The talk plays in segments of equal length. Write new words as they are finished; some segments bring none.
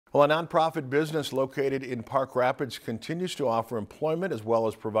Well, a nonprofit business located in Park Rapids continues to offer employment as well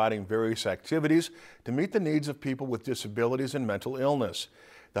as providing various activities to meet the needs of people with disabilities and mental illness.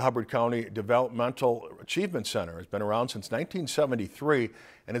 The Hubbard County Developmental Achievement Center has been around since 1973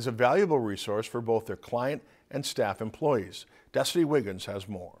 and is a valuable resource for both their client and staff employees. Destiny Wiggins has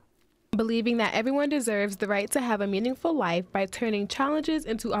more. Believing that everyone deserves the right to have a meaningful life by turning challenges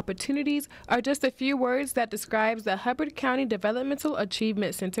into opportunities are just a few words that describes the Hubbard County Developmental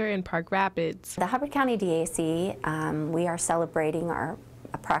Achievement Center in Park Rapids. The Hubbard County DAC, we are celebrating our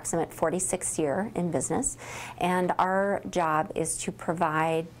approximate 46th year in business, and our job is to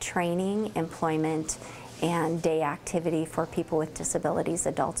provide training, employment, and day activity for people with disabilities,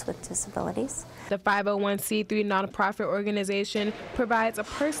 adults with disabilities. The 501c3 nonprofit organization provides a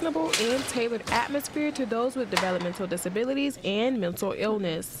personable and tailored atmosphere to those with developmental disabilities and mental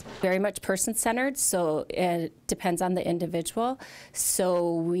illness. Very much person-centered, so it depends on the individual.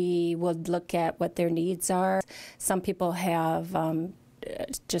 So we would look at what their needs are. Some people have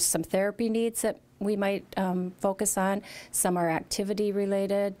just some therapy needs that we might focus on. Some are activity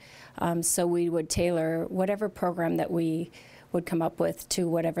related, so we would tailor whatever program that we would come up with to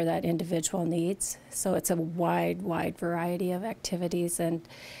whatever that individual needs. So it's a wide variety of activities and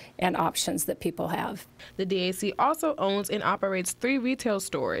options that people have. The DAC also owns and operates 3 retail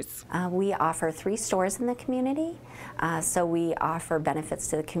stores. We offer 3 stores in the community, so we offer benefits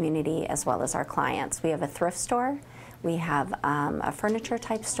to the community as well as our clients. We have a thrift store, we have a furniture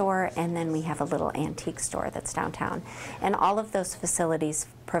type store, and then we have a little antique store that's downtown. And all of those facilities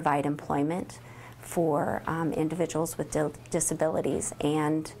provide employment for individuals with disabilities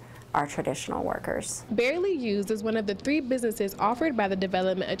and our traditional workers. Barely Used is one of the 3 businesses offered by the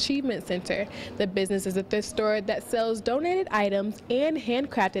Development Achievement Center. The business is a thrift store that sells donated items and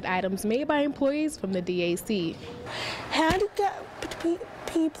handcrafted items made by employees from the DAC. Handicapped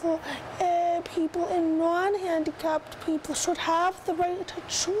people and non-handicapped people should have the right to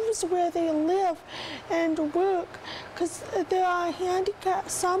choose where they live and work, because there are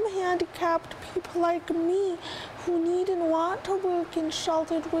some handicapped people like me who need and want to work in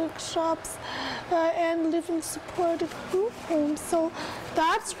sheltered workshops and live in supported group homes. So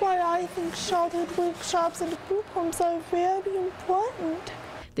that's why I think sheltered workshops and group homes are very important.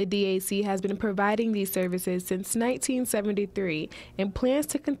 The DAC has been providing these services since 1973 and plans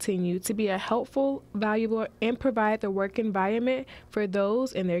to continue to be a helpful, valuable, and provide the work environment for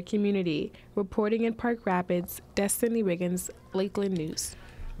those in their community. Reporting in Park Rapids, Destiny Wiggins, Lakeland News.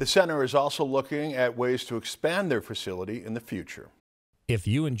 The center is also looking at ways to expand their facility in the future. If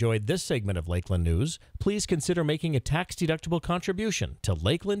you enjoyed this segment of Lakeland News, please consider making a tax-deductible contribution to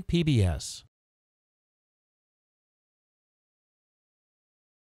Lakeland PBS.